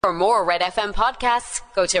For more Red FM podcasts,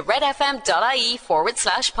 go to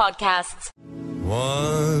redfm.ie/podcasts.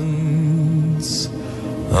 Once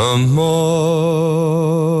more.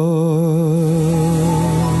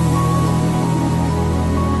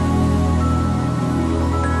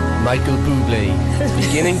 Michael Bublé. It's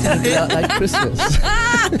beginning to look a lot like Christmas.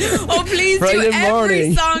 Oh, please Friday do every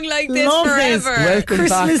morning. song like this Love forever. this. Welcome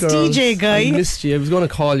Christmas back, girls. DJ guy. I missed you. I was going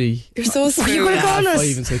to call you. You're so sweet. You were at call us.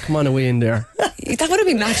 5 and say, come on away in there. That would have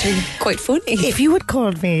been actually quite funny. If you had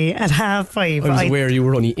called me at 5:30, I was aware you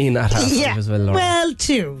were only in at half yeah, as well, Laura. well,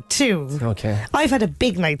 two. Okay. I've had a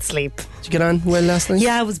big night's sleep. Did you get on well last night?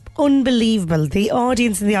 Yeah, it was unbelievable. The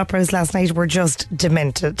audience in the Opera House last night were just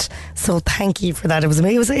demented. So thank you for that. It was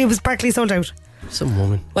amazing. It was practically sold out. Some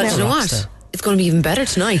woman. Well, you know what? Rockstar. It's going to be even better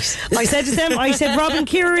tonight. I said to them, Rob and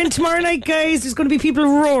Ciara in tomorrow night, guys. There's going to be people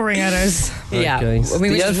roaring at us. Right, yeah. guys. I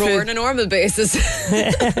mean, we The just outfit- roar on a normal basis.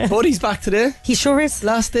 Buddy's back today. He sure is.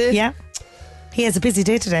 Last day. Yeah. He has a busy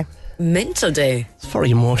day today. Mental day. It's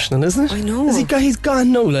very emotional, isn't it? I know. He's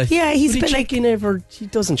gone now, like. Yeah, he's Would he been check in ever. He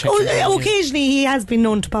doesn't check in. Oh, occasionally he has been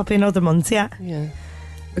known to pop in other months, yeah. Yeah.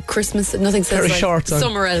 At Christmas, nothing says Pair of like shorts on.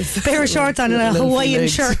 somewhere else. Pair of shorts on and a Little Hawaiian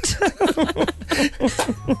legs. shirt.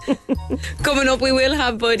 Coming up, we will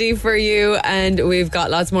have Buddy for you, and we've got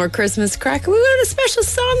lots more Christmas crack. We got a special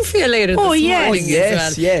song for you later Oh, this yes. morning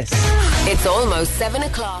Yes, as well. yes. It's almost 7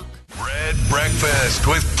 o'clock. Red Breakfast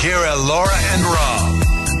with Ciara, Laura and Rob.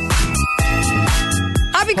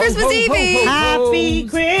 Happy Christmas ho, ho, Eve! ho. Happy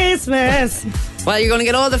Christmas. Well, you're going to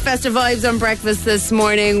get all the festive vibes on breakfast this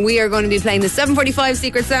morning. We are going to be playing the 7:45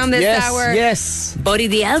 Secret Sound this Yes, hour. yes. Buddy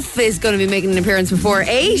the Elf is going to be making an appearance before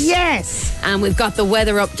 8. Yes. And we've got the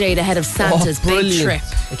weather update ahead of Santa's big brilliant. trip.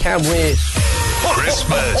 I can't wait.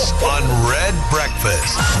 Christmas on Red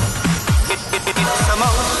Breakfast. It's the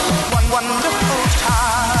most wonderful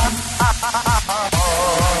time.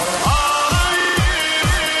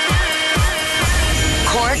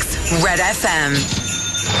 Cork's Red FM.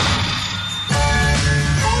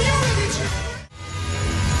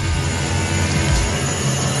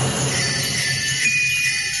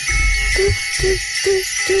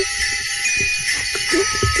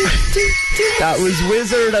 That was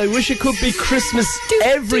Wizard. I wish it could be Christmas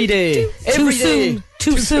every day. Every day.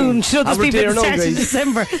 Too soon. You know, those Have a people day or that no, start in guys.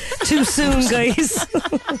 December. Too soon, guys.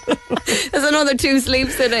 There's another 2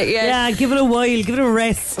 sleeps in it, yeah. Yeah, give it a while. Give it a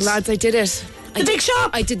rest. Lads, I did it. The big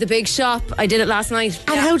shop. I did the big shop. I did it last night.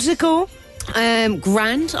 And how did it go?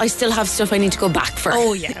 Grand. I still have stuff I need to go back for.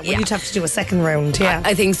 Oh, yeah. Well, you'd have to do a second round, yeah.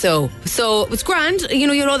 I think so. So it was grand. You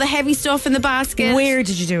know all the heavy stuff in the basket. Where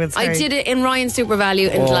did you do it? Sorry? I did it in Ryan Super Value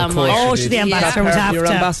in of Glanmire. course Oh, you she's did. the ambassador. Yeah. Would have Your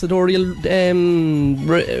to. ambassadorial,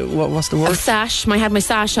 what's the A word? sash. I had my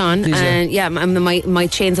sash on, Did you? and yeah, my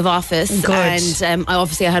chains of office. Good. And I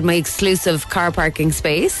had my exclusive car parking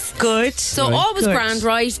space. Good. So Right. all was Good. grand,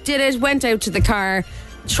 right? Did it, went out to the car,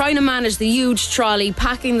 trying to manage the huge trolley,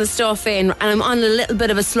 packing the stuff in, and I'm on a little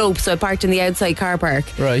bit of a slope, so I parked in the outside car park.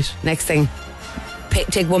 Right. Next thing,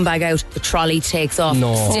 take one bag out, the trolley takes off.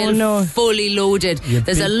 No. Still Oh, no. fully loaded. You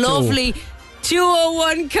There's a big lovely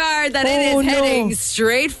 201 car that it Oh, is no. heading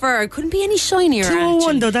straight for. Couldn't be any shinier.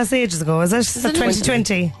 201 though, that's ages ago. Is that it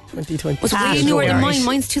 2020? 2020. Was Ah, way newer than right. mine.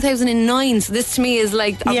 Mine's 2009, so this to me is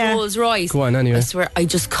like a Yeah. Rolls Royce. Go on, anyway. I swear, I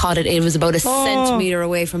just caught it. It was about a Oh. centimetre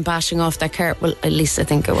away from bashing off that car. Well, at least I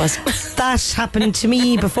think it was. That happened to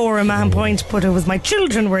me before a man point, but it was my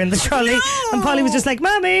children were in the trolley, and Polly was just like,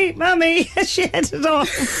 "Mommy, Mommy," as she headed off.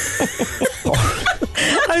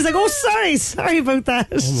 I was like, "Oh, sorry about that."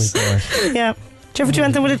 Oh my God. Yeah. Did you ever do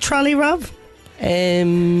anything with a trolley, Rob?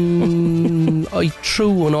 I threw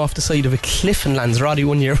one off the side of a cliff in Lanzarote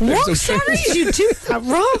one year. What? Sorry, did you do that,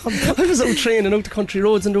 Rob? I was out training out the country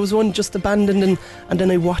roads, and there was one just abandoned, and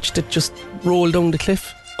then I watched it just roll down the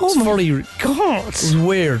cliff. Oh It's my very, God. it was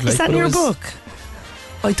weird. Like, Is that but in it your was- book?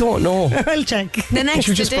 I don't know. I'll check. The next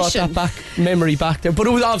You just brought edition. that memory back there, but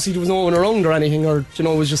it was obviously there was no one around or anything, or it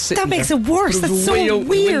was just sitting. That makes there. it worse. But it was That's way so out the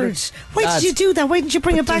window. weird. Why Lads, did you do that? Why didn't you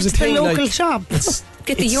bring it back there's to a the thing, local like, shop?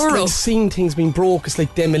 Get the it's euro. like seeing things being broke. It's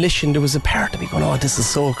like demolition. There was a part of me going, "Oh, this is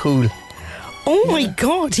so cool." Oh my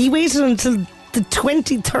God, he waited until the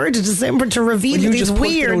 23rd of December to reveal Well, you it. He's just pulled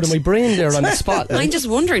it weird. out of my brain there on the spot. like. I'm just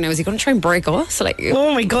wondering now, is he going to try and break us? Like,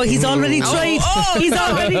 Oh my God, he's already tried. oh, He's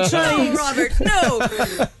already no, tried. Robert,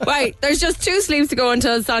 no. Right, there's just 2 sleeps to go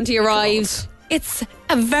until Santi arrives. It's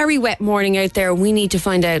a very wet morning out there. We need to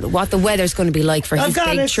find out what the weather's going to be like for I've his got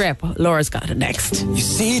big it. trip. Laura's got it next. You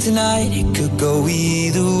see tonight it could go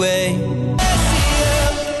either way.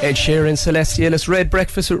 Ed Sheeran, Celestial, Red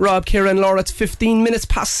Breakfast with Rob, Ciara and Laura. It's 15 minutes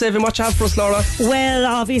past 7. What you have for us, Laura? Well,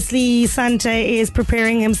 obviously, Santa is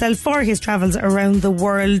preparing himself for his travels around the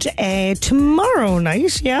world tomorrow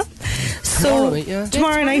night, yeah?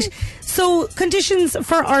 Tomorrow night. So, conditions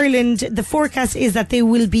for Ireland, the forecast is that they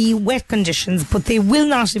will be wet conditions, but they will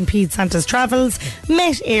not impede Santa's travels.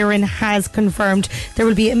 Met Éireann has confirmed there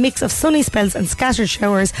will be a mix of sunny spells and scattered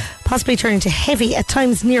showers, possibly turning to heavy at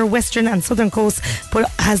times near western and southern coasts,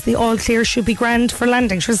 but as the all clear should be grand for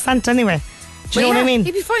landing. Sure, Santa anyway. Do you know what I mean?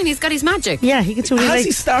 He'll be fine, he's got his magic. Yeah, he gets really Has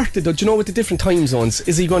he started though? Do you know with the different time zones?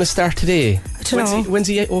 Is he going to start today? I don't know. When's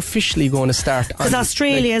he officially going to start? Because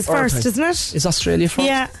Australia is first, isn't it? Is Australia first?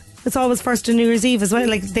 Yeah. It's always first on New Year's Eve as well.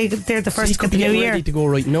 Like they're the first to get the new year. Ready to go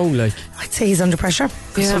right now. Like I'd say he's under pressure.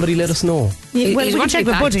 Could somebody let us know? Yeah, well, we can check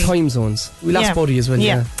with Buddy. Time zones. We'll ask Buddy as well.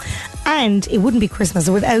 Yeah. And it wouldn't be Christmas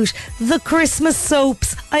without the Christmas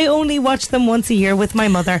soaps. I only watch them once a year with my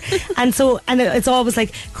mother, and it's always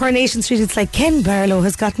like Coronation Street. It's like Ken Barlow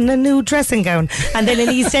has gotten a new dressing gown, and then in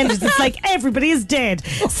EastEnders it's like everybody is dead.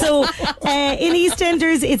 So in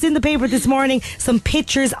EastEnders, it's in the paper this morning. Some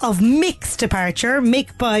pictures of Mick's departure.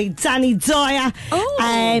 Mick by Danny Dyer.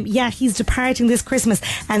 He's departing this Christmas,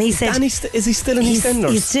 and he said, "Is he still in EastEnders?"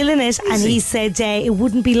 He's still in it, and he said it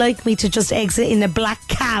wouldn't be like me to just exit in a black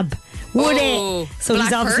cab. Would it? So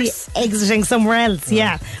he's obviously exiting somewhere else. Right.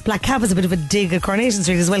 Yeah. Black Cab is a bit of a dig at Coronation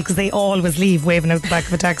Street as well, because they always leave waving out the back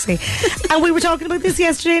of a taxi. And we were talking about this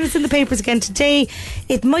yesterday, and it's in the papers again today.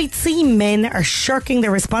 It might seem men are shirking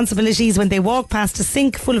their responsibilities when they walk past a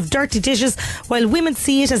sink full of dirty dishes, while women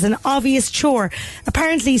see it as an obvious chore.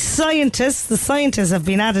 Apparently, the scientists have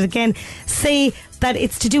been at it again, say that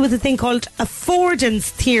it's to do with a thing called affordance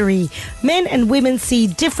theory. Men and women see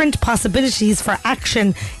different possibilities for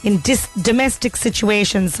action in domestic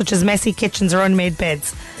situations, such as messy kitchens or unmade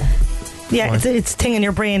beds. Yeah, it's a thing in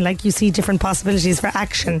your brain, like you see different possibilities for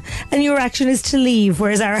action, and your action is to leave,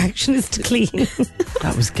 whereas our action is to clean.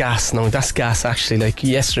 That was gas. No, that's gas actually. Like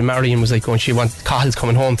yesterday, Marion was like, Cahill's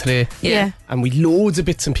coming home today. Yeah. And we loads of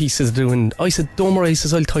bits and pieces doing. I said, don't worry, I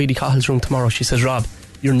says, I'll tidy Cahill's room tomorrow. She says, Rob,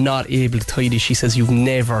 you're not able to tidy. She says, you've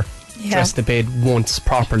never dressed the bed once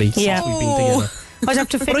properly since we've been together. I'd have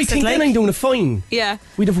to fix it. But I think then I'm doing it fine. Yeah.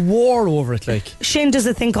 We'd have war over it, like. Shane does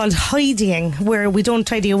a thing called hiding, where we don't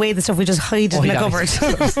tidy away the stuff, we just hide it in a cupboard.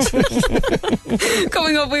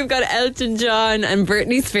 Coming up, we've got Elton John and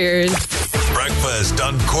Britney Spears. Breakfast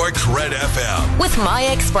on Cork's Red FM. With My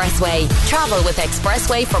Expressway. Travel with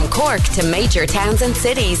Expressway from Cork to major towns and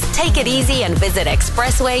cities. Take it easy and visit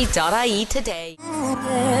expressway.ie today.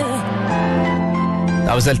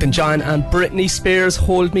 That was Elton John and Britney Spears.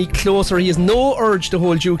 Hold me closer. He has no urge to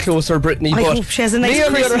hold you closer, Britney. I hope she has a nice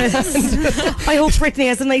Christmas. I hope Britney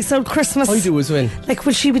has a nice old Christmas. I do as well. Like,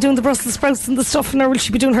 will she be doing the Brussels sprouts and the stuff, or will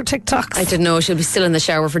she be doing her TikToks? I don't know. She'll be still in the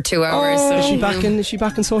shower for 2 hours. Oh. Is she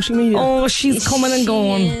back in social media? Oh, she's coming and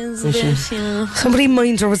going. Somebody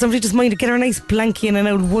mind her. Will somebody just mind her? Get her a nice blankie and an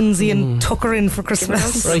old onesie and tuck her in for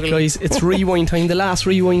Christmas. Right, guys, it's rewind time. The last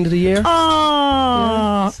rewind of the year.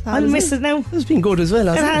 Oh, I'll miss it now. It's been good as well,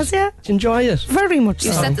 hasn't it? It has, yeah. Did you enjoy it? Very much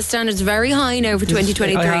You've so. set the standards very high now for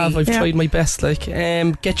 2023. I have. I've tried my best. Like,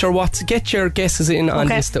 get your guesses in on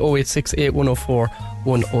this to 086 8104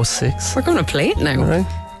 106. We're going to play it now. All right.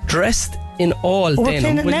 Dressed in all we're denim.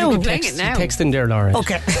 playing it now. You We're can text in there, Laura.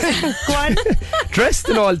 Okay. Go on. Dressed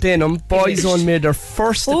in all denim, Boyzone made their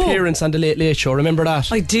first appearance on the Late Late Show. Remember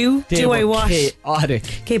that? I do. They I were watch? chaotic.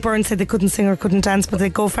 Kate Byrne said they couldn't sing or couldn't dance, but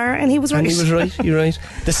they'd go far, and he was right. And he was right. You're right.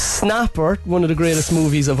 The Snapper, one of the greatest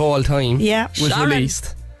movies of all time, was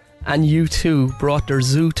released. And U2 brought their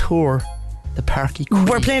zoo tour, the Parky Queen.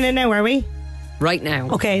 We're playing it now, are we? Right now.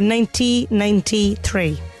 Okay,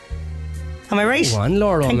 1993. Am I right? Go on,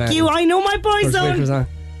 Laura. Thank you. I know my Boyzone.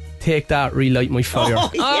 Take that, relight my fire.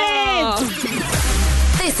 Oh, yes.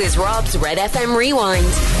 This is Rob's Red FM Rewind.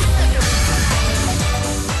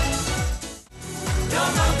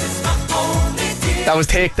 That was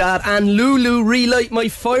Take That and Lulu, Relight My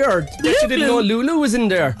Fire. You didn't know Lulu was in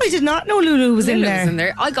there. I did not know Lulu was in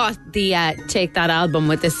there. I got the Take That album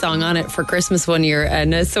with this song on it for Christmas one year,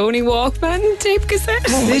 and a Sony Walkman tape cassette.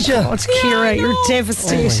 Did you? God, Ciara, you're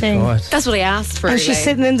devastating. Oh my God. That's what I asked for. And she's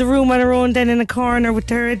sitting in the room on her own, then in a corner with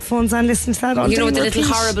her headphones on, listening to that all You know, day with the on little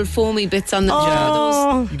repeat. horrible foamy bits on the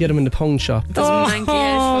Oh, You get them in the pound shop. those manky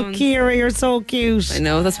headphones. Ciara, you're so cute. I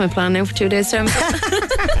know, that's my plan now for 2 days' time.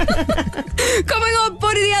 Coming up.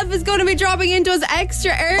 Buddy the Elf is going to be dropping into us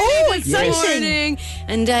extra early this morning.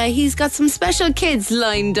 And he's got some special kids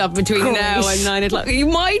lined up between now and 9 o'clock. You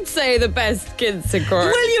might say the best kids, of course.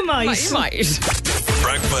 Well, you might. You might.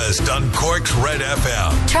 Breakfast on Cork's Red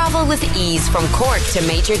FM. Travel with ease from Cork to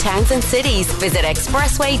major towns and cities. Visit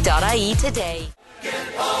expressway.ie today.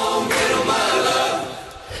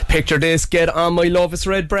 Picture this, get on my love. It's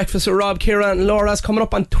Red Breakfast with Rob, Ciara and Laura's coming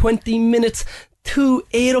up on 20 minutes to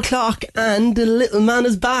 8 o'clock and the little man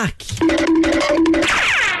is back.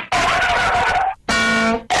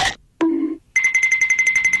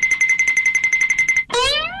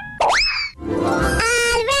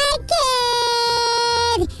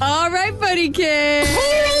 All right, buddy kid. Who are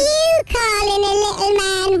you calling a little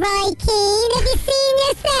man, Roy Keane? Have you seen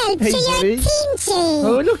yourself? Hey, You're buddy. teaching.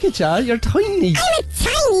 Oh, look at you, you're tiny. I'm a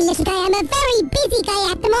tiny little guy. I'm a very busy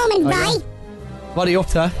guy at the moment, Roy. What are you up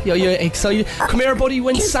to? You're excited? Come here, buddy,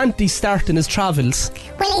 when Santi's starting his travels.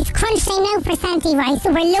 Well, it's crunch time now for Santi, right? So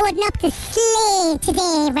we're loading up the sleigh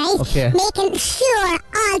today, right? Okay. Making sure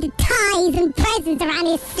all the toys and presents are on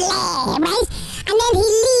his sleigh, right? And then he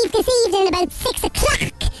leaves this evening about 6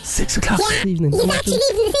 o'clock. 6 o'clock this evening. He's actually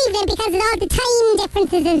leaving this evening because of all the time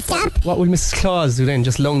differences and stuff. What will Mrs. Claus do then?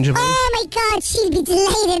 Just lounge around? Oh my God, she'll be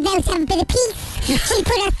delighted now to have a bit of peace. She'll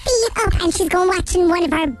put her feet up and she's going watching one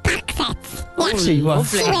of her box sets. Yeah. Actually, what?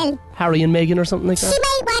 She will. Harry and Meghan or something like She that?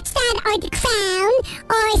 might watch that or The Crown,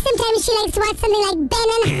 or sometimes she likes to watch something like Ben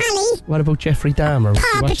and Holly. What about Jeffrey Dahmer? Would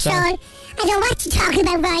Paw you watch Patrol. that? I don't know what you're talking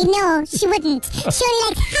about, Roy. No, she wouldn't. She only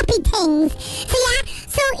likes happy things. So yeah,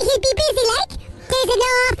 so he'd be busy like. There's an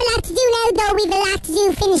awful lot to do now, though. We've a lot to do.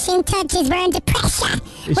 Finishing touches. We're under pressure.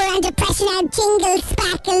 We're under pressure now. Jingles,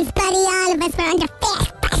 sparkles, buddy. All of us, we're under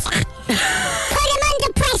fierce pressure. Put him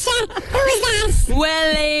under pressure. Who is that?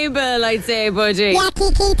 Well able, I'd say, buddy. Yeah,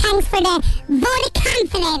 Kiki. Thanks for the vote of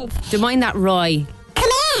confidence. Do you mind that, Roy? Come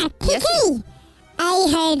here, Kiki. Yes. I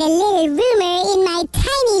heard a little rumour in my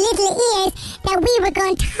tiny little ears that we were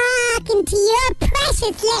going talking to your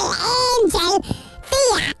precious little angel,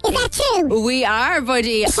 Fia. Is that true? We are,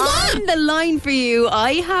 buddy. On the line for you,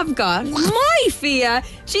 I have got my Fia.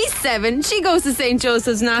 She's 7. She goes to St.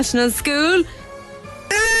 Joseph's National School.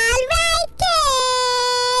 All right,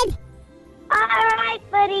 kid. All right,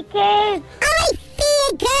 buddy kid. All right,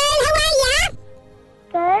 Fia girl, how are ya?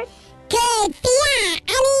 Good. Good, Fia.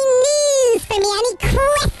 Any news for me? Any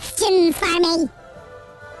questions for me?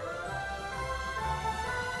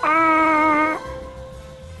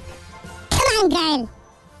 Come on, girl.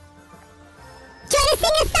 Do you want to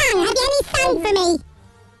sing a song? Have you any song for me?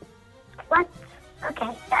 What?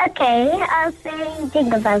 Okay, I'll sing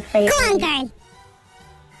Jingle Bells for you. Go on, girl.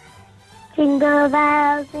 Jingle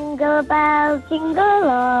bells, jingle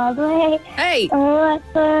all the way. Hey. Oh, what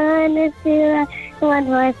fun it is to ride one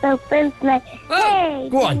horse open sleigh. Hey,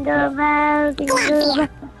 Go on. jingle bells, Go on, Fia.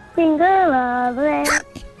 jingle all the way.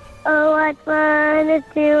 Oh, what fun it is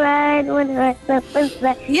to ride one horse open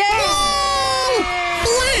sleigh. Yay!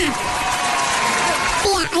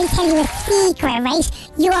 Fia, I'll tell you a secret, right?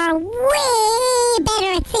 You are way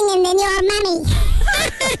better at singing than your mummy.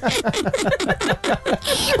 Will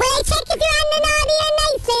I check if you're on the naughty or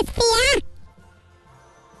nice list, Fia?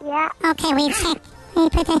 Yeah. Okay, we'll check. We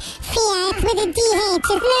put the Fia, it's with a DH,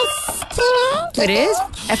 isn't it? Kira? It is.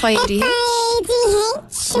 FIADH.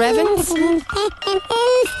 FIADH. Revens.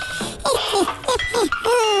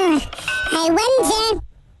 I wonder.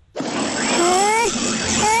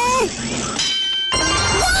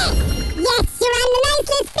 Yes, you're on the nice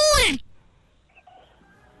list, Fia.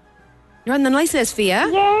 You're on the nice list, Fia.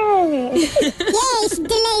 Yay. Yay, she's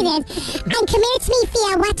delighted. And come here to me,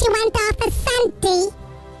 Fia. What do you want off of Santi?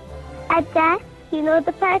 A desk. You know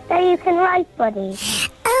the part that you can write, buddy?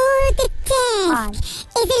 Oh, the desk.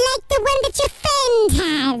 Is it like the one that your friend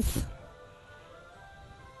has?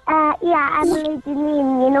 Yeah, Emily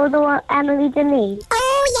Janine. You know the one, Emily Janine?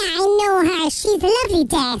 Oh, yeah, I know her. She's a lovely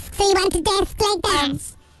desk. So you want a desk like that?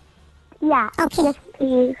 Yeah. Okay. Yes,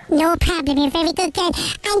 please. No problem. You're a very good girl.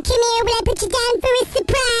 And come here, will I put you down for a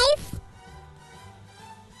surprise?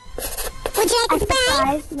 Would you like a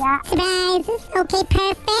surprise? Yeah. Surprises. Okay,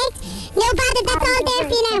 perfect. No bother, that's all there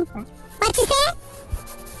for you now. What you say?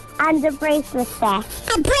 And a bracelet set.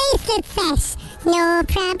 A bracelet set. No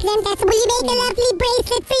problem. Will you make a lovely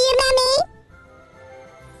bracelet for your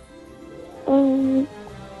mummy?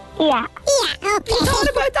 Yeah. Yeah, okay. You thought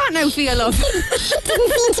about that now, Fia, love.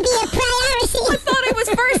 Didn't seem to be a priority. I thought I was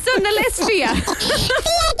first on the list, Fia.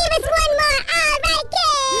 Fia, give us one more. All right,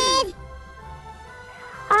 kid.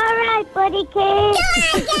 All right, buddy kid.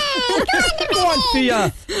 Go on,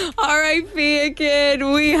 Fia. All right, Fia Kid,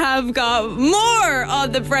 we have got more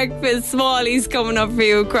on the Breakfast Smallies coming up for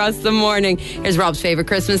you across the morning. Here's Rob's favourite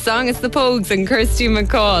Christmas song. It's the Pogues and Kirsty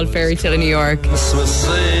McCall, Fairy Tale in New York.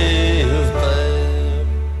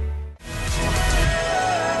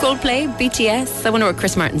 Coldplay, BTS. I wonder what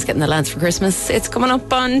Chris Martin's getting the lads for Christmas. It's coming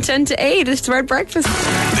up on 10 to 8. It's Red Breakfast.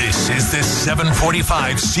 This is the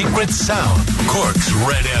 7:45 Secret Sound, Cork's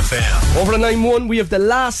Red FM. Over the 9-1, we have the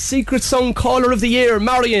last Secret Song caller of the year,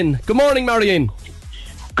 Marion. Good morning, Marion.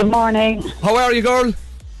 Good morning. How are you, girl?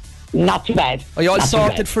 Not too bad. Are you all Not too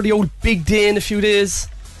sorted bad. for the old big day in a few days?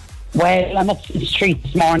 Well, I'm up to the street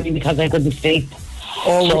this morning because I couldn't sleep.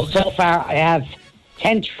 So far I have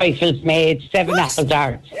 10 trifles made, 7 apple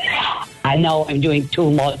tarts. And now I'm doing 2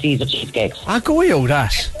 Malteser cheesecakes. Go you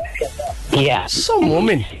that. Yeah. Some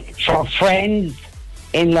woman. For friends,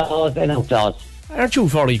 in-laws and outlaws. Aren't you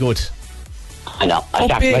very good? I know. I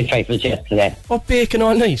started my trifles yesterday. Up baking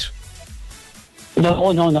all night?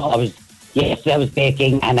 No. Yesterday I was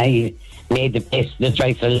baking and I made the base of the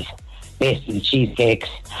trifles, base of the cheesecakes,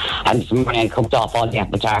 and this morning I cooked off all the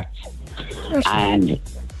apple tarts. And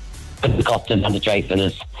put the custard on the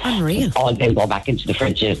trifles. Unreal. All day go back into the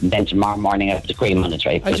fridges, and then tomorrow morning I put the cream on the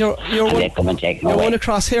trifles. And they come and take them You're away. one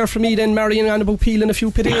across here from me then, Marion, on about peeling a few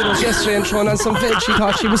potatoes yesterday and throwing on some veg. She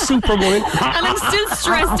thought she was Superwoman. And I'm still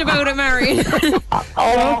stressed about it, Marion.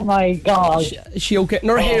 Oh my God. She out getting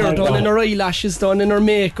her hair my done God. and her eyelashes done and her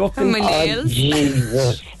makeup. And my nails.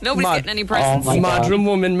 Jesus. Nobody's getting any presents. Oh my God. Modern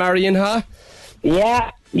woman, Marion, huh? Yeah.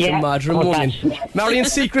 Modern Oh, woman. that's-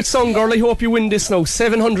 Marion's secret song, girl. I hope you win this now.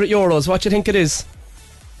 €700. What do you think it is?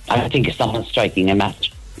 I think it's someone striking a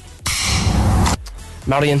match.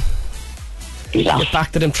 Marion, Yeah. get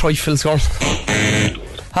back to them trifles, girl.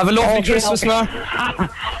 Have a lovely Okay, Christmas, okay. Mar.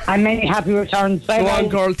 And many happy returns. Bye Go bye. on,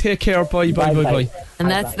 girl. Take care. Bye. And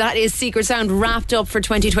that is Secret Sound wrapped up for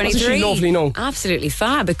 2023. Wasn't she lovely, no? Absolutely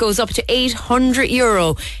fab. It goes up to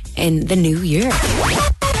 €800 in the new year.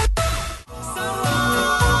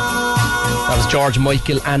 That was George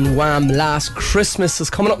Michael and Wham! Last Christmas is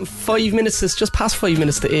coming up in 5 minutes. It's just past 5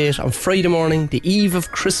 minutes to 8 on Friday morning, the eve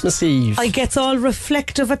of Christmas Eve. I get all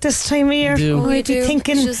reflective at this time of year. You do. I'd be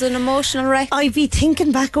thinking, It's just an emotional wreck. I'd be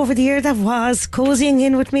thinking back over the year that was, cozying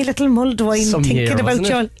in with me little mulled wine, Some thinking year, about wasn't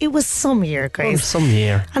you it? all. It was some year, guys. Some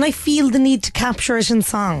year. And I feel the need to capture it in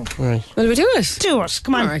song. Right. Will we do it? Do it,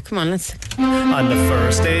 come on. All right, come on, let's. On the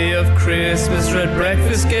first day of Christmas, red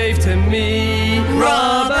breakfast gave to me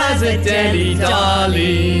Rob as a deli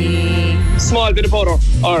dolly. Small bit of butter.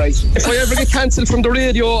 Alright. If I ever get cancelled from the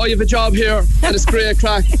radio, I have a job here and it's great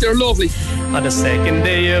crack. They're lovely. On the second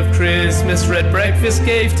day of Christmas, red breakfast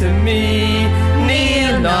gave to me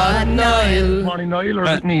Neil, not Niall. Morning, Niall, or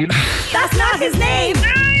is it Neil? That's not his name.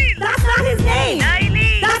 That's not his name.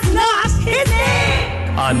 That's not his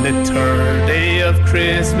name. On the third day of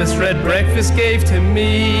Christmas, red breakfast gave to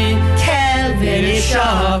me Kelvin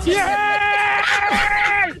Shaw.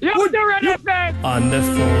 On the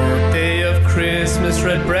fourth day of Christmas,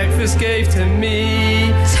 red breakfast gave to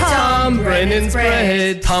me Tom Brennan's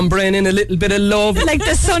bread. Tom Brennan, a little bit of love. Like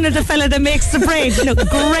the son of the fella that makes the bread. Look,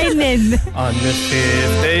 Brennan. On the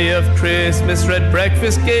fifth day of Christmas, red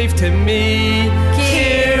breakfast gave to me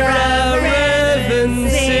Kira Revan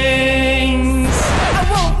sings. I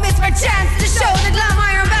won't miss my chance to show the glam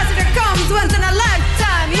higher ambassador comes once in a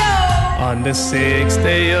lifetime, yo. On the sixth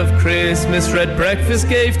day of Christmas, red breakfast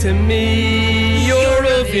gave to me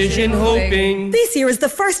Eurovision hoping. This year is the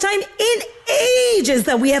first time in ages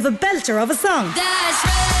that we have a belter of a song. That's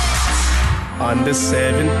right. On the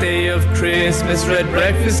seventh day of Christmas, red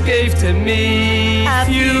breakfast gave to me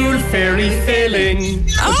fuel fairy filling.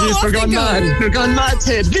 They're gone mad. They're gone mad,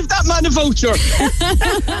 Ted. Give that man a voucher.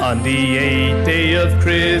 On the eighth day of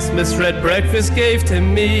Christmas, red breakfast gave to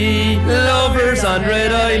me lovers on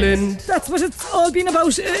Red Island. That's what it's all been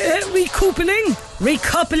about. Recoupling.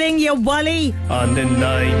 Recoupling, you wally. On the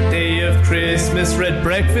ninth day of Christmas, red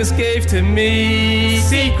breakfast gave to me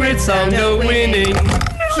secret song of winning.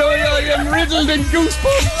 Chloe, I am riddled in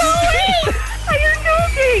goosebumps. Are you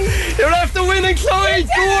joking? You're after winning, Chloe.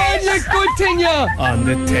 Go on, you good thing, ya. On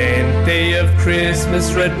the 10th day of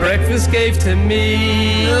Christmas, red breakfast gave to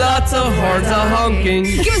me lots of horns a honking.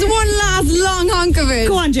 Give us one last long hunk of it.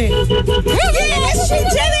 Go on, Jane.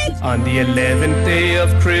 On the 11th day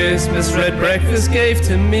of Christmas, red breakfast gave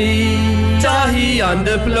to me Dahi on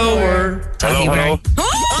the blower. Hello.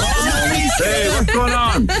 Hey, what's going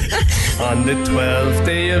on? On the 12th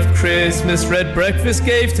day of Christmas, red breakfast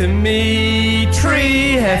gave to me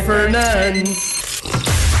 3 Heffernans.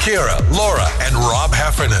 Ciara, Laura, and Rob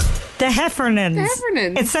Heffernan. The Heffernans. The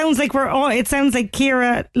Heffernans. It sounds like it sounds like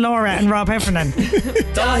Ciara, Laura, and Rob Heffernan.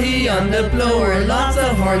 Dahi on the blower, lots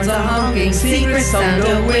of horns are honking, secret sound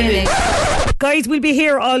of winning. Guys, we'll be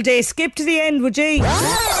here all day. Skip to the end, would you?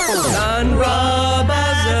 And Rob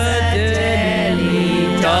as a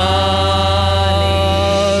deli dolly.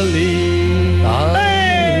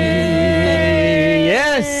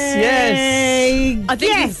 Yes. I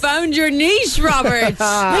think you found your niche, Robert.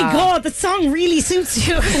 My God, the song really suits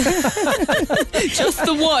you. Just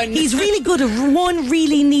the one. He's really good at one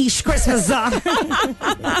really niche Christmas song.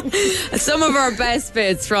 Some of our best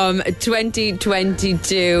bits from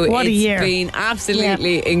 2022. What a year. It's been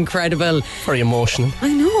absolutely incredible. Very emotional.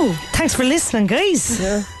 I know. Thanks for listening, guys.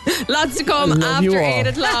 Yeah. Lots to come Love you after all. 8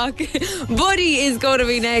 o'clock. Buddy is going to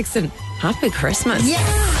be next, and happy Christmas.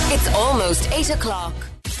 It's almost 8 o'clock.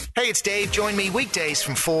 Hey, it's Dave. Join me weekdays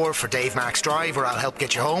from 4 for Dave Max Drive, where I'll help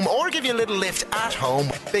get you home or give you a little lift at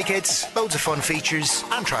home. Big hits, loads of fun features,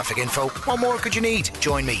 and traffic info. What more could you need?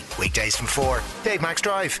 Join me weekdays from 4. Dave Max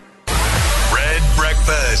Drive. Red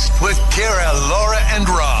Breakfast with Ciara, Laura, and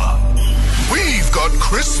Rob. We've got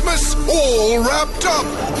Christmas all wrapped up.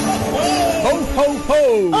 Ho, ho,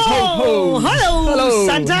 ho. Oh, hello,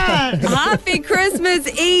 Santa. Happy Christmas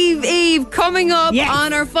Eve coming up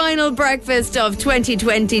on our final breakfast of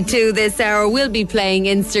 2022 this hour. We'll be playing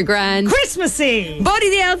Instagram. Christmassy. Buddy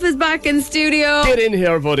the Elf is back in studio. Get in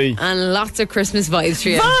here, buddy. And lots of Christmas vibes for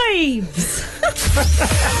you. Vibes.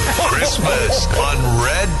 Christmas on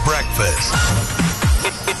Red Breakfast.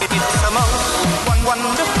 It's the most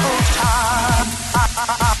wonderful time.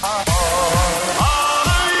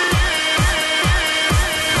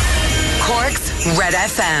 Cork's Red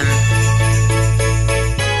FM.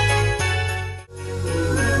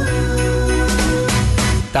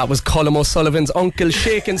 That was Colm O'Sullivan's Uncle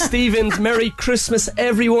Shakin' Stevens. Merry Christmas,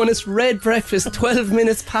 everyone. It's Red Breakfast, 12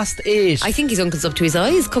 minutes past 8. I think his uncle's up to his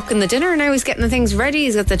eyes cooking the dinner now. He's getting the things ready.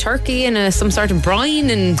 He's got the turkey and some sort of brine.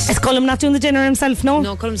 And is Colm not doing the dinner himself? No,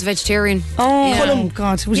 Colm's a vegetarian. Oh, yeah. Colm,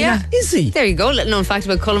 God, was he not? Is he? There you go. Little known fact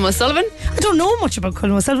about Colm O'Sullivan. I don't know much about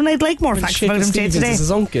Colm O'Sullivan. I'd like more facts about him Stevens today. is his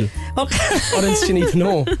uncle. Okay. What else do you need to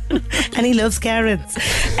know? And he loves carrots.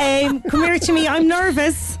 Come here to me. I'm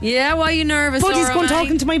nervous. Yeah, why are you nervous? Buddy's Laura, going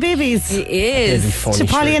talking to my babies. He is. Funny, to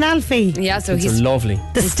Polly and Alfie. Yeah, so It's he's lovely.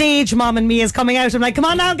 The stage mom and me is coming out. I'm like, come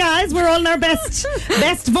on now, guys. We're all in our best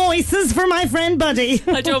voices for my friend Buddy.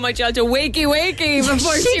 I told my child to wakey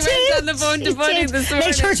before she went on the phone to Buddy this morning.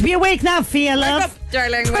 Make sure to be awake now, Fia, love. Wake up,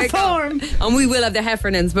 darling, wake Perform. up. And we will have the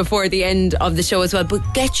Heffernans before the end of the show as well. But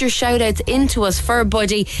get your shout outs into us for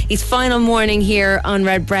Buddy. His final morning here on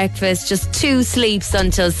Red Breakfast. Just 2 sleeps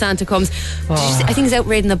until Santa comes. I think he's out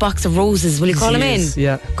raiding the box of roses. Will you call him in?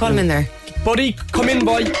 Yeah. Call him in there. Buddy, come in,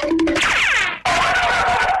 boy.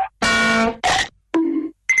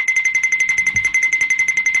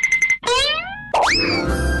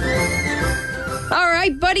 All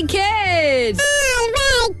right, Buddy Kid.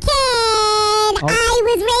 Alright, kid. I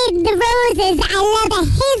was raiding the roses. I love a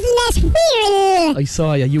hazelnut whirl. I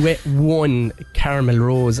saw you. You ate one caramel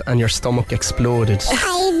rose and your stomach exploded.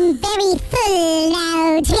 I'm very full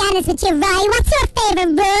now, to be honest with you, Roy. What's your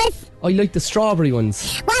favourite rose? I like the strawberry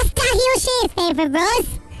ones. What's Dahi O'Shea's favourite rose?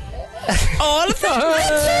 All of them.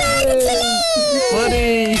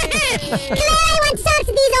 Buddy. Come on, I want to talk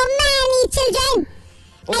to these O'Mahony children.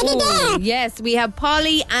 Are you there? Yes, we have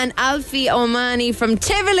Polly and Alfie O'Mahony from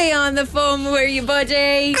Tivoli on the phone. Where are you,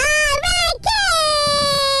 Buddy? Alright,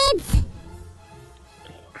 kids.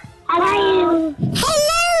 How are you?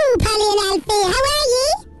 Hello, Polly and Alfie. How are you?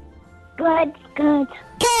 Good.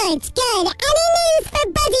 Any news for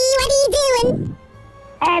Buddy? What are you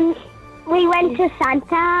doing? We went to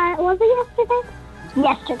Santa. Was it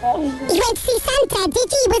yesterday? You went to see Santa, did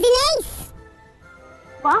you? Was he nice?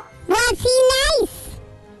 What? Was he nice?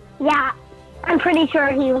 Yeah, I'm pretty sure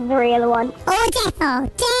he was the real one. Oh, defo.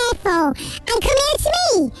 And come here to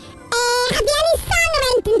me. Have you any song or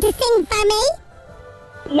anything to sing for me?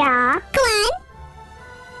 Yeah. Go on.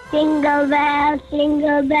 Jingle bells,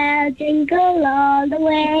 jingle all the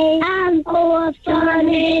way. I'm full of fun,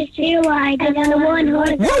 it's you ride on a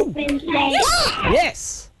one-horse open sleigh. Yeah!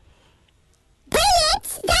 Yes. Brilliant!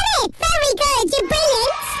 Got it! Very good, you're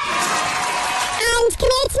brilliant! And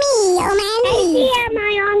come here to me, O'Mahony. Am I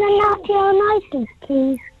on the naughty or nice list,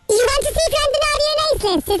 please? You want to see if you're on the naughty or nice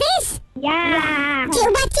list, is it? Yeah. What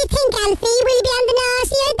do you think, Alfie? Will you be on the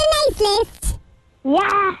naughty or the nice list?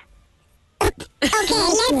 Yeah. Okay,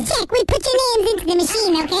 let's check. We'll put your names into the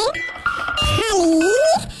machine, okay? Polly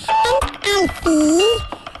and Alfie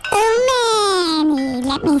O'Mahony.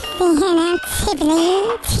 Let me see here now.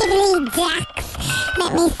 Tivoli Ducks.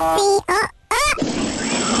 Let me see.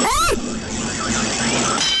 Oh!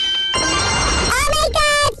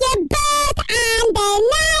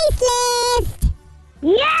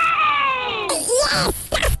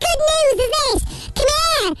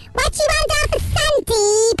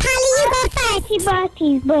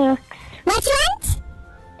 books. What you want?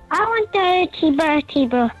 I want Dirty Bertie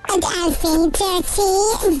books. And Alfie, Dirty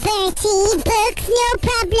Bertie books. No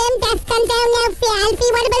problem. That's gone down now for you,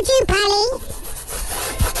 Alfie. What about you, Polly?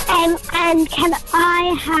 And can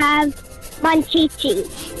I have Munchies?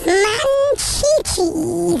 Munchies.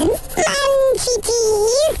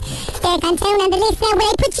 They're gone down on the list now. Will I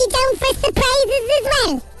put you down for surprises as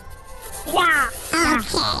well? Yeah.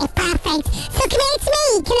 Okay, perfect. So come here to me.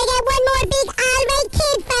 Can I get one more big alright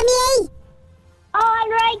kid from you?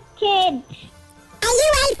 Alright, kid. Are you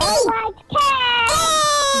Alfie? Alright, kid.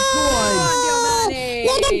 Hey!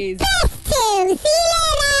 You're the best too. See you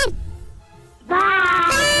later.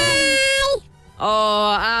 Bye.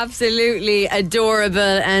 Oh, absolutely adorable.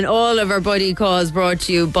 And all of our buddy calls brought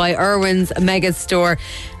to you by Irwin's Mega Store.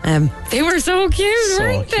 They were so cute,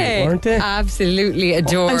 weren't they? Absolutely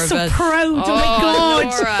adorable. I'm so proud. Oh my God.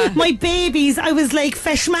 Laura. My babies, I was like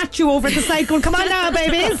Fesh Matthew over the side going, come on now,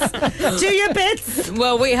 babies. Do your bits.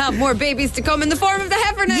 Well, we have more babies to come in the form of the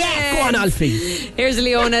Heffernan. Yeah, Go on, Alfie. Here's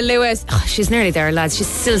Leona Lewis. Oh, she's nearly there, lads. She's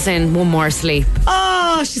still saying one more sleep.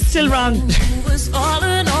 Oh, she's still wrong. Was all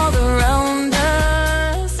and all around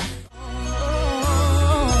us.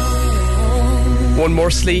 One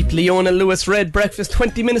more sleep. Leona Lewis, Red Breakfast,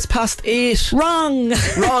 20 minutes past 8. Wrong.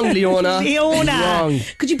 Wrong, Leona. Leona. Wrong.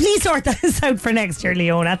 Could you please sort this out for next year,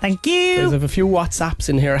 Leona? Thank you. I have a few WhatsApps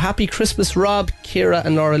in here. Happy Christmas, Rob, Ciara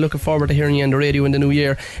and Laura. Looking forward to hearing you on the radio in the new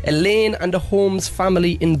year. Elaine and the Holmes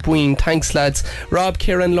family in Boyne. Thanks, lads. Rob,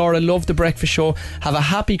 Ciara and Laura, love the breakfast show. Have a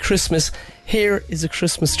happy Christmas. Here is a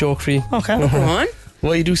Christmas joke for you. Okay. Go on.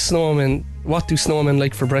 What do snowmen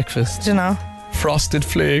like for breakfast? Do you know? Frosted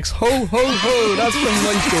flakes. Ho, ho, ho. That's from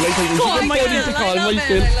my school. I think we should I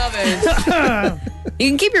love it. You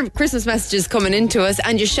can keep your Christmas messages coming into us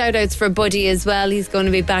and your shout outs for Buddy as well. He's going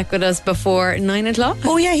to be back with us before 9 o'clock.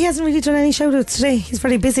 Oh yeah, he hasn't really done any shout outs today. He's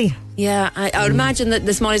very busy. Yeah, I would imagine that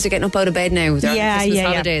the Smallies are getting up out of bed now. They're on Christmas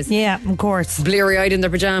holidays. Yeah, of course. Bleary eyed in their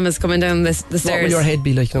pyjamas coming down the stairs. What will your head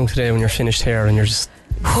be like now today when you're finished here and you're just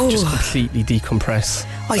completely decompress?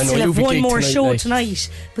 I still have one more show tonight,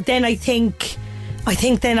 but then I think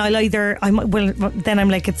then I'll either then I'm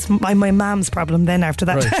like it's my mum's problem then after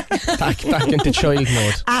that. Right. back into child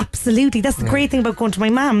mode. Absolutely. That's the great thing about going to my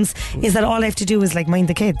mum's is that all I have to do is like mind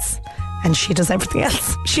the kids. And she does everything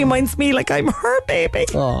else. She minds me like I'm her baby.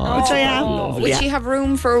 Aww. Which I am. Would she have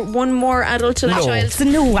room for one more adult and a child?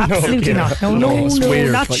 No, absolutely not. No,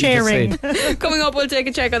 not sharing. Coming up, we'll take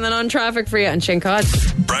a check on the non-traffic for you and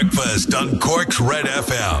Shincod. Breakfast on Cork's Red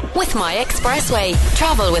FM. With My Expressway.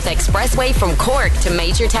 Travel with Expressway from Cork to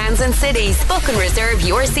major towns and cities. Book and reserve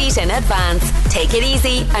your seat in advance. Take it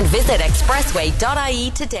easy and visit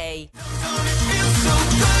expressway.ie today.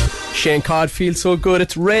 Shane Codd feels so good.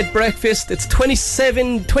 It's Red Breakfast. It's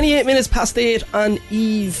 28 minutes past 8 on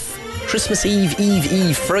Christmas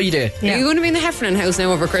Eve, Friday. Yeah. Are you going to be in the Heffernan house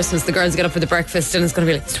now over Christmas? The girls get up for the breakfast and it's going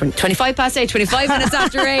to be like 25 past 8, 25 minutes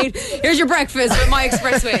after 8. Here's your breakfast with My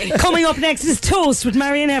Expressway. Coming up next is Toast with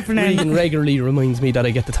Marion Heffernan. Regan regularly reminds me that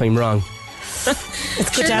I get the time wrong.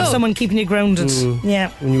 It's good to have someone keeping you grounded.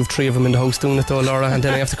 Yeah. When you have 3 of them in the house doing it though, Laura, and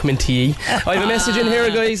then I have to come in tea. I have a message in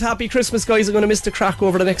here, guys. Happy Christmas, guys. I'm going to miss the crack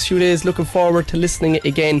over the next few days. Looking forward to listening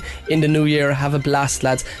again in the new year. Have a blast,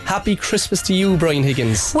 lads. Happy Christmas to you, Brian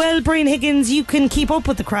Higgins. Well, Brian Higgins, you can keep up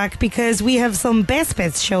with the crack because we have some Best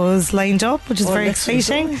Bets shows lined up, which is very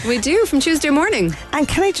exciting. We do, from Tuesday morning. And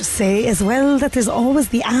can I just say as well that there's always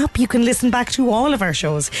the app you can listen back to all of our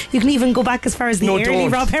shows. You can even go back as far as the early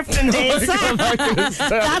Rob Heffernan days.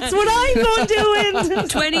 That's what I'm going doing.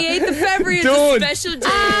 28th of February is a special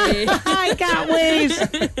day. I can't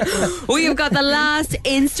wait. We've got the last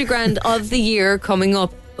Instagram of the year coming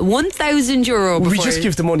up. €1,000. We just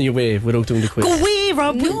give the money away without doing the quiz. Go away,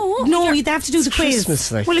 Rob. No, you'd have to do the quiz.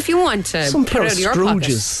 Christmas, like. Well, if you want to, some put it out of your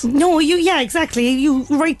pocket. No, exactly. You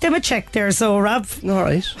write them a check there, so Rob. All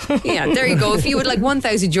right. Yeah, there you go. If you would like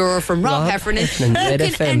 €1,000 from Rob Heffernan, Red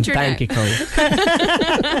FM bank account.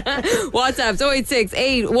 WhatsApp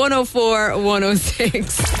 0868 104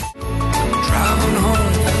 106. Driving home.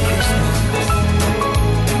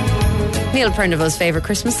 Neil Prendeville's favourite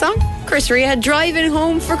Christmas song, Chris Rea, Driving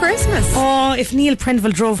Home for Christmas. Oh, if Neil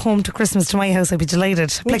Prendeville drove home to Christmas to my house, I'd be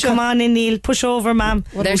delighted. Like, come on in, Neil, push over, ma'am.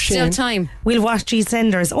 There's still time. We'll watch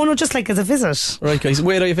EastEnders. Oh no, just like as a visit. Right, guys,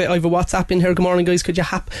 wait, I have a WhatsApp in here. Good morning, guys. Could you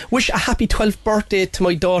wish a happy 12th birthday to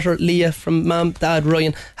my daughter Leah from Mum, Dad,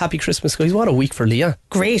 Ryan. Happy Christmas, guys. What a week for Leah.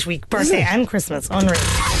 Great week, birthday and Christmas. Unreal.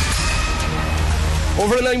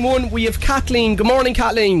 Over in line 1 we have Kathleen. Good morning,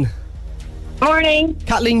 Kathleen. Morning.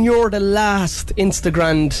 Kathleen, you're the last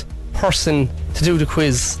Instagram person to do the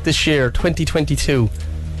quiz this year, 2022.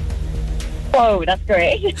 Oh, that's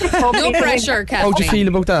great. No pressure, Kathleen. How do you feel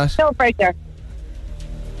about that? No pressure.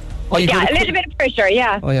 Oh, Yeah, a little bit of pressure,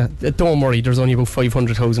 yeah. Oh, yeah. Don't worry, there's only about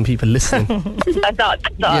 500,000 people listening. That's all.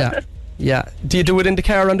 Yeah. Yeah. Do you do it in the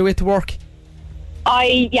car on the way to work?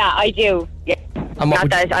 I do. Yeah. Not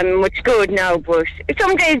that I'm much good now, but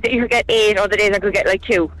some days you could get 8, other days I could get like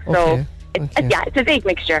 2. So, Okay. yeah, it's a big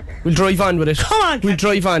mixture. We'll drive on with it. Come on, We'll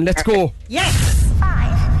drive on. Let's go. Yes.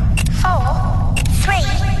 5, 4, 3,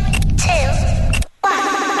 2, 1.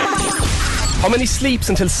 How many sleeps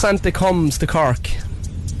until Santa comes to Cork?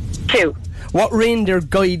 2. What reindeer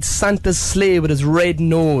guides Santa's sleigh with his red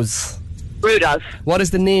nose? Rudolph. What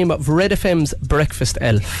is the name of Red FM's breakfast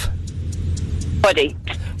elf? Buddy.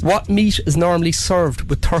 What meat is normally served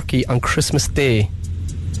with turkey on Christmas Day?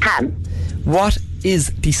 Ham. What is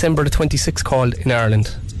December the 26th called in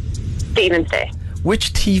Ireland? Stephen's Day.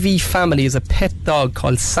 Which TV family is a pet dog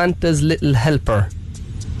called Santa's Little Helper?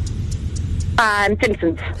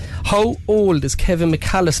 Simpsons. How old is Kevin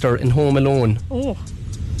McAllister in Home Alone? Home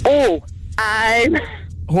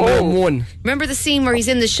Alone 1. Remember the scene where he's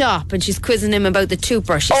in the shop and she's quizzing him about the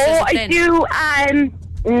toothbrush? He says it I then. do.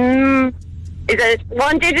 Is it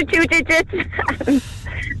 1 digit, 2 digits?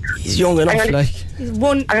 He's young enough, like. He's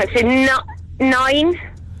one. I'm going to say 9.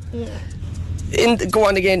 Go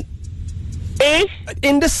on again. 8.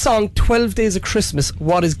 In the song 12 Days of Christmas,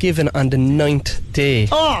 what is given on the 9th day?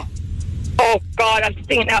 Oh God, I'm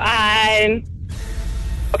thinking now.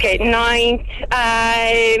 Okay, 9th.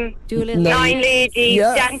 Do a little 9 ladies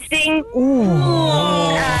dancing.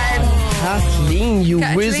 Kathleen, you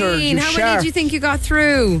Kathleen, wizard, you how sharp. many do you think you got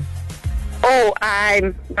through?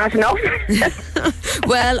 Not enough.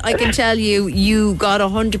 Well, I can tell you, you got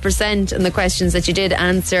 100% in the questions that you did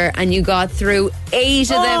answer, and you got through 8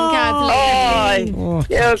 of them, Kathleen.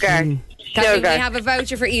 Sugar. Kathleen, we have a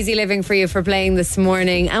voucher for Easy Living for you for playing this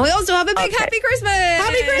morning, and we also have a big Happy Christmas!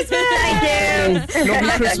 Happy Christmas! Thank you. Lovely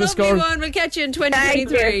Christmas, Lovely girl. one. We'll catch you in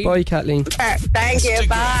 2023. Bye, Kathleen. Thank you.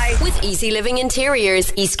 Bye. With Easy Living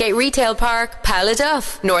Interiors, Eastgate Retail Park,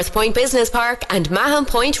 Paladuff, North Point Business Park, and Mahon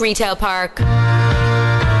Point Retail Park.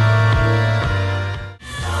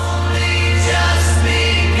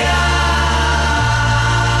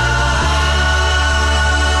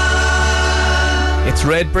 It's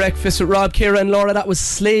Red Breakfast with Rob, Ciara and Laura. That was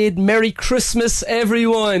Slade. Merry Christmas,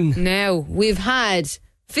 everyone. Now, we've had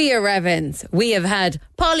Fia Revens, we have had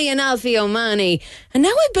Polly and Alfie O'Mahony, and now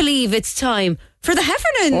I believe it's time for the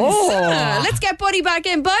Heffernans. Let's get Buddy back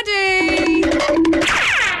in. Buddy!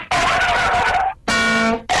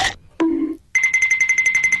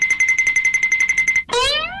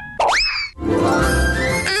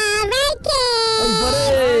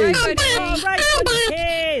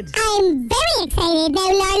 I'm very excited now,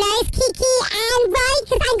 Lola. It's Kiki and Roy,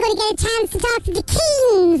 because I'm going to get a chance to talk to the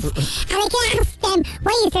Keens. And I can ask them,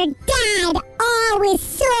 why is their dad always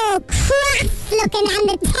so cross looking on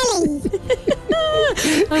the telly?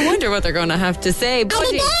 I wonder what they're going to have to say.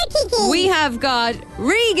 Buddy, we have got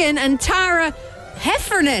Regan and Tara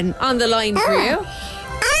Heffernan on the line for you.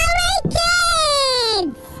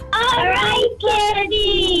 All right,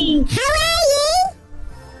 Kitty. How are you?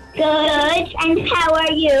 Good. And how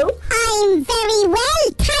are you? I'm very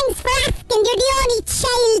well. Thanks for asking. You're the only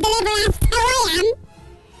child that ever asked how I am.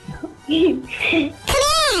 Come here.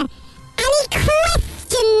 Any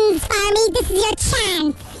questions for me? This is your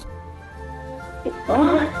chance.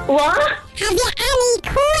 What? Have you any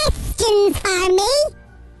questions for me?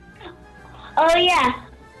 Oh, yeah.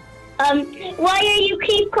 Why are you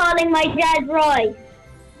keep calling my dad Roy?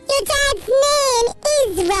 Your dad's name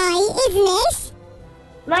is Roy, isn't it?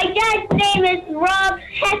 My dad's name is Rob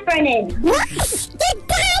Heffernan. What? Your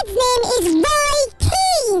dad's name is Roy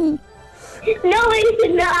Keane. No,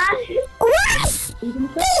 it's not. What? He's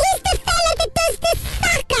the fella that does the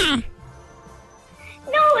soccer.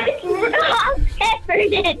 No, it's Rob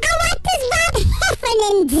Heffernan. And what does Rob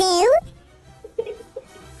Heffernan do?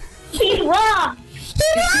 He walks. He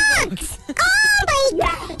walks? Oh my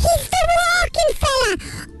God. He's the walking fella.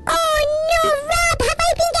 Oh no, Rob, have I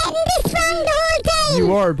been getting this wrong the whole time? You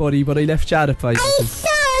are, buddy, but I left you out of fight. I'm so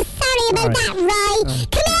sorry about that, Roy.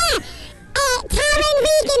 Come here. Tara and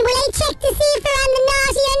Regan, will I check to see if they're on the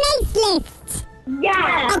naughty or nice list?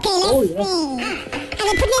 Yeah. Okay, let's see. And I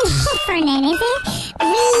put in Heffernan, is it?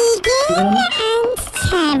 Regan and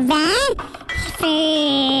Tara.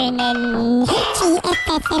 Heffernan.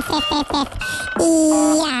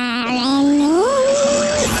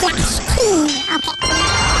 G-F-F-F-F-E-R-N-O/T. Okay.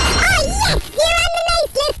 Oh, yes! You're on the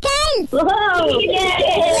nice list, girl! Whoa!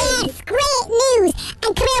 Yes, great news!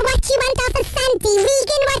 And come here, what do you want off of Santi?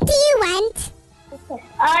 Regan, what do you want?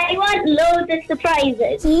 I want loads of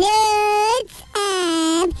surprises. Loads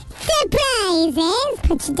prizes.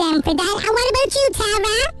 Put you down for that. And what about you,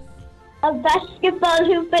 Tara? A basketball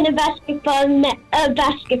hoop and a basketball net. A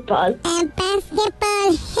basketball. A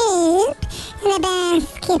basketball hoop and a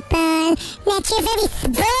basketball net. You're very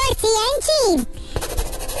sporty, aren't you?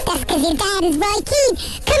 That's because your dad is Roy Keane.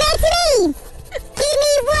 Come on to me. Give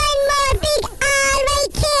me one more big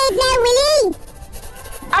alright kid now, will you?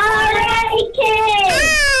 Alright, kid.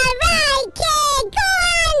 Alright, kid. Go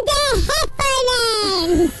on the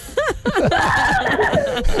Heffernan.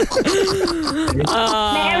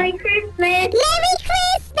 Merry Christmas. Merry Christmas.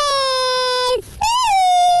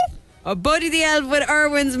 Buddy the Elf with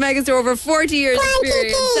Irwin's Megastore, over 40 years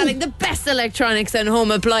experience selling the best electronics and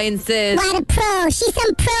home appliances. What a pro. She's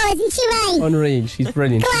some pro, isn't she, right? Unreal. She's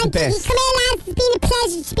brilliant. Go She's on, the best. Come here, lads. It's been a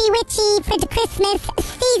pleasure to be with you for the Christmas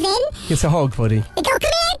season. Give us a hug, buddy. Go, come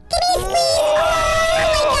here. Give me a squeeze.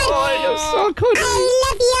 Oh, my God. You're so good. I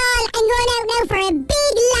love you all. I'm going out now for a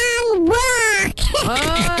big, long walk.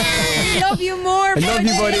 I love you more, I love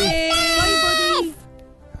you, buddy. Bye, buddy.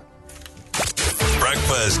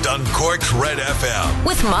 Breakfast on Cork's Red FM.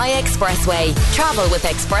 With My Expressway. Travel with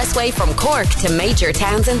Expressway from Cork to major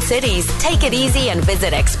towns and cities. Take it easy and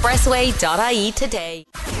visit expressway.ie today.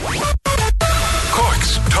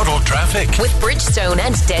 Cork's Total Traffic. With Bridgestone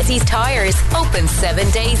and Desi's Tyres. Open 7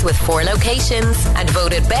 days with 4 locations. And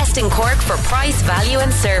voted best in Cork for price, value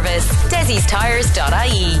and service.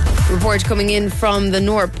 Desi'sTyres.ie. Report coming in from the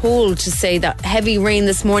North Pole to say that heavy rain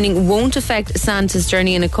this morning won't affect Santa's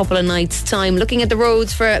journey in a couple of nights' time. Looking at the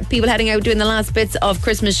roads for people heading out doing the last bits of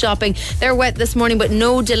Christmas shopping, they're wet this morning, but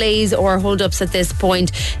no delays or hold-ups at this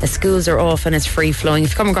point. The schools are off and it's free-flowing.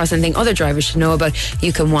 If you come across anything other drivers should know about,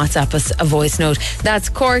 you can WhatsApp us a voice note. That's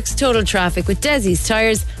Cork's Total Traffic with Desi's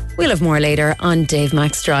Tyres. We'll have more later on Dave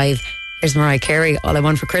Max Drive. Here's Mariah Carey, All I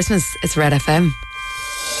Want for Christmas. It's Red FM.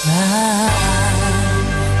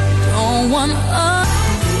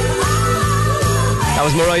 That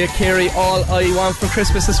was Mariah Carey, All I Want for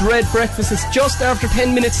Christmas. It's Red Breakfast. It's just after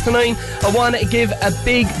 10 minutes to 9. I want to give a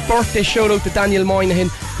big birthday shout out to Daniel Moynihan,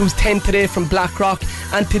 who's 10 today from Blackrock,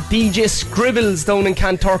 and to DJ Scribbles down in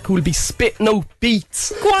Cantork, who will be spitting out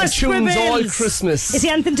beats and tunes all Christmas. Is he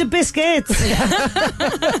anything to biscuits?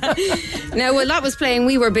 Now, while that was playing,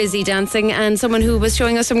 we were busy dancing, and someone who was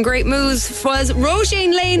showing us some great moves was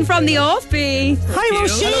Roisin Lane from the Offbeat. Hi,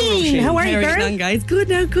 Roisin. How are you, girl? How are you, guys? Good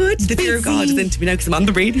now, good. The fear of God is into me now because I'm on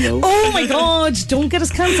the radio. Oh my God, don't get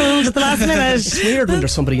us cancelled at the last minute. It's weird when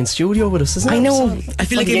there's somebody in studio with us, isn't it? I know. I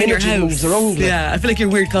feel like I'm in your house. Yeah, I feel like your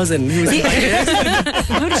weird cousin.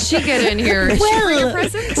 How did she get in here? Is she bring a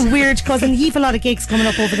present? Weird cousin. You've a lot of gigs coming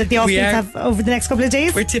up over the Offbeats have over the next couple of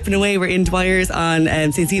days. We're tipping away. We're in Dwyer's on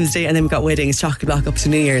St. Stephen's Day, and then we've got weddings, chocolate block up to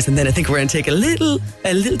New Year's, and then I think we're going to take a little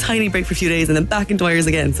tiny break for a few days, and then back in Dwyer's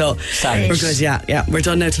again. So we're good. Yeah. We're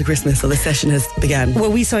done now till Christmas, so the session has begun.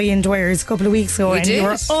 Well, we saw you in Dwyer's a couple of weeks ago, you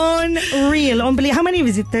were unreal, unbelievable. How many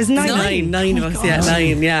was it? There's nine of us. Yeah,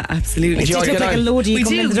 9. Yeah, absolutely. Did you look like a loadie? We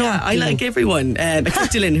do. Yeah, I like everyone,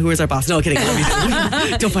 except Dylan, who is our boss. No, kidding.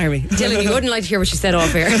 Don't fire me. Dylan, you wouldn't like to hear what she said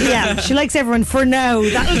off air. Yeah, she likes everyone for now.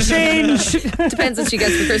 That'll change. Depends what she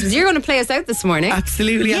gets for Christmas. You're going to play us out this morning.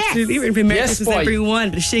 Absolutely. We're going to play Merry Christmas everyone,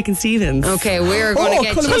 but it's Shakin' Stevens. Okay, we're going to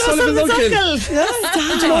get Colin Sullivan's uncle.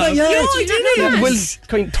 Well,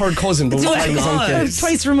 third cousin, but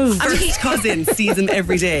twice removed. First cousin sees him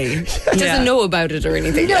every day. Doesn't know about it or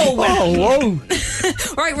anything. No. Whoa.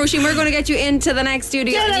 All right, Roisin, we're going to get you into the next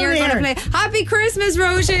studio, and you're going to play Happy Christmas,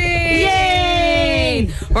 Roisin.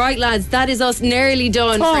 Yay! All right, lads, that is us nearly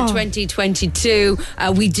done for 2022.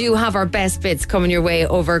 We do have our best bits coming your way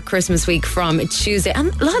over Christmas week from Tuesday,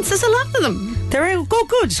 and lads, there's a lot of them. They're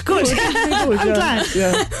good. I'm glad.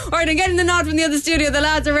 Yeah. All right, I'm getting the nod from the other studio. The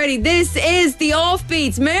lads are ready. This is the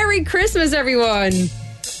Offbeats. Merry Christmas, everyone.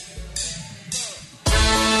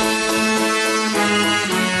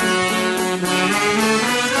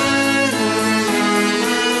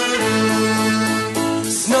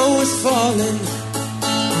 Snow is falling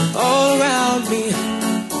all around me.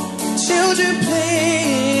 Children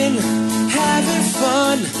playing, having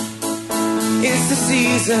fun. It's the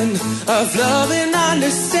season of love and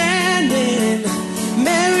understanding.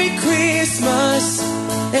 Merry Christmas,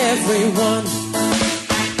 everyone.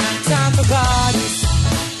 Time for parties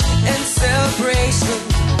and celebration.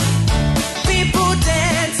 People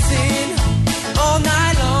dancing all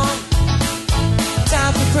night long.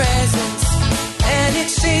 Time for presents and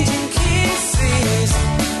exchanging kisses.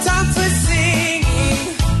 Time for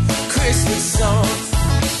singing Christmas songs.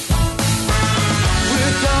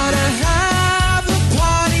 We're gonna have a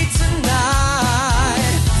party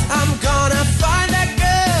tonight. I'm gonna find that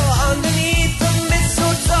girl underneath the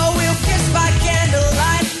mistletoe. We'll kiss by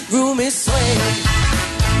candlelight. Room is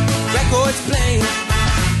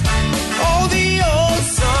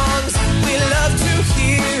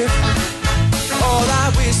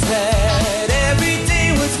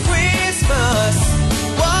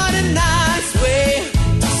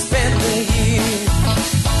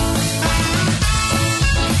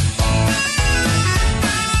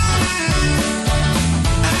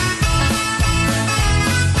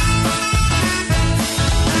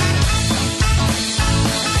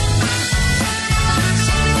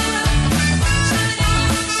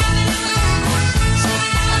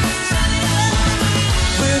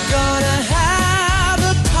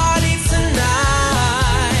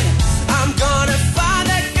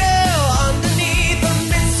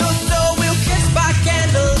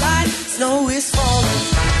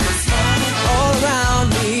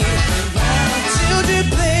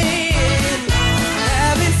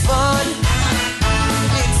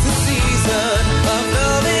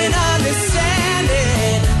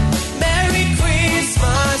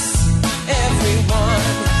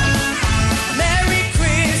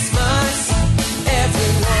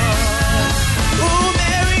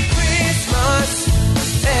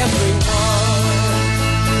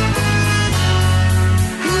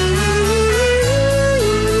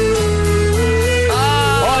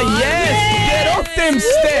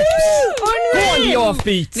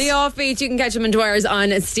Offbeats. The Offbeats. You can catch them in Dwyer's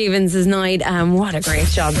on Stevens' night. What a great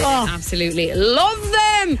job. They did. Absolutely love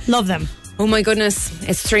them. Love them. Oh my goodness.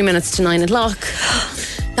 It's 3 minutes to 9 o'clock.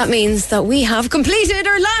 That means that we have completed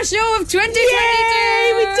our last show of 2022.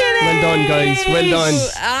 Yay, we did it. Well done, guys. Well done.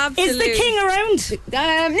 Absolutely. Is the king around?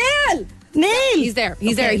 Neil. He's there.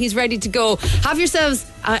 He's there. He's ready to go. Have yourselves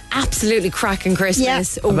an absolutely cracking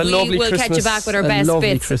Christmas. Have a lovely We'll Christmas. catch you back with our A best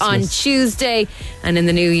lovely bits Christmas. on Tuesday. And in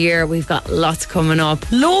the new year, we've got lots coming up.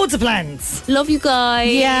 Loads of plans. Love you guys.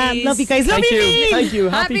 Yeah, love you guys. Love Thank you. you. Neil. Thank you.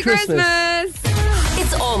 Happy Christmas.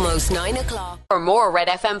 It's almost 9 o'clock. For more Red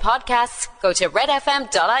FM podcasts, go to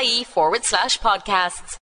redfm.ie/podcasts.